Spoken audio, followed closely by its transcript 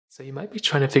So you might be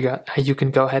trying to figure out how you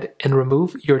can go ahead and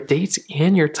remove your dates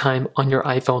and your time on your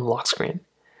iPhone lock screen.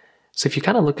 So if you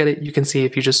kind of look at it, you can see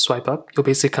if you just swipe up, you'll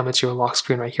basically come into your lock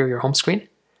screen right here, your home screen.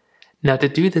 Now to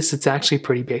do this, it's actually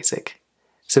pretty basic.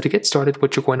 So to get started,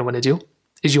 what you're going to want to do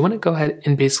is you want to go ahead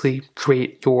and basically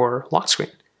create your lock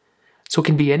screen. So it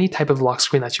can be any type of lock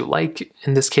screen that you like.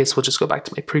 In this case, we'll just go back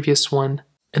to my previous one.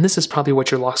 And this is probably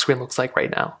what your lock screen looks like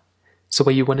right now. So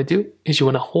what you want to do is you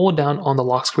want to hold down on the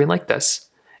lock screen like this,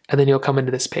 and then you'll come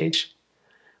into this page.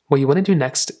 What you want to do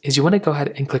next is you want to go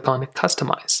ahead and click on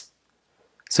Customize.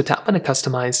 So tap on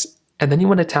Customize, and then you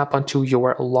want to tap onto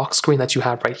your lock screen that you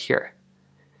have right here.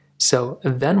 So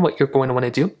then what you're going to want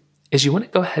to do is you want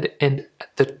to go ahead and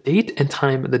the date and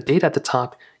time, the date at the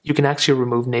top, you can actually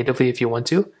remove natively if you want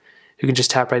to. You can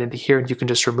just tap right into here and you can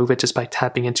just remove it just by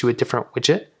tapping into a different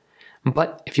widget.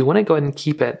 But if you want to go ahead and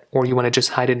keep it, or you want to just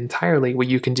hide it entirely, what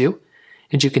you can do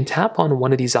is you can tap on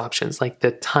one of these options, like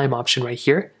the time option right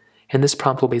here, and this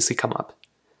prompt will basically come up.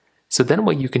 So then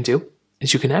what you can do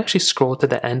is you can actually scroll to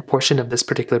the end portion of this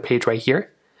particular page right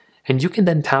here, and you can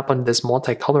then tap on this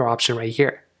multicolor option right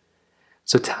here.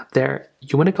 So tap there,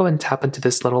 you want to go ahead and tap into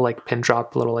this little like pin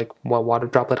drop, little like water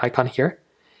droplet icon here,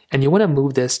 and you want to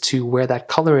move this to where that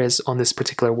color is on this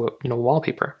particular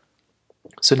wallpaper.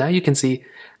 So now you can see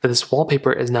that this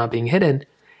wallpaper is now being hidden,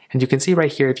 and you can see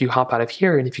right here, if you hop out of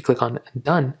here and if you click on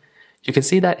Done, you can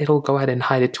see that it'll go ahead and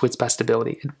hide it to its best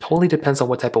ability. It totally depends on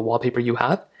what type of wallpaper you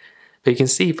have, but you can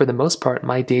see for the most part,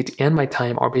 my date and my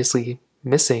time are basically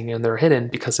missing and they're hidden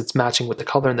because it's matching with the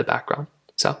color in the background.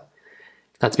 So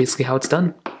that's basically how it's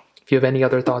done. If you have any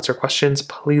other thoughts or questions,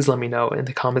 please let me know in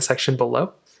the comment section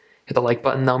below. Hit the like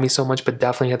button, that would mean so much, but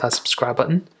definitely hit that subscribe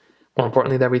button. More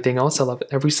importantly than everything else, I love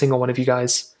every single one of you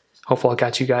guys. Hopefully I'll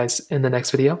catch you guys in the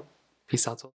next video. Peace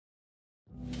out.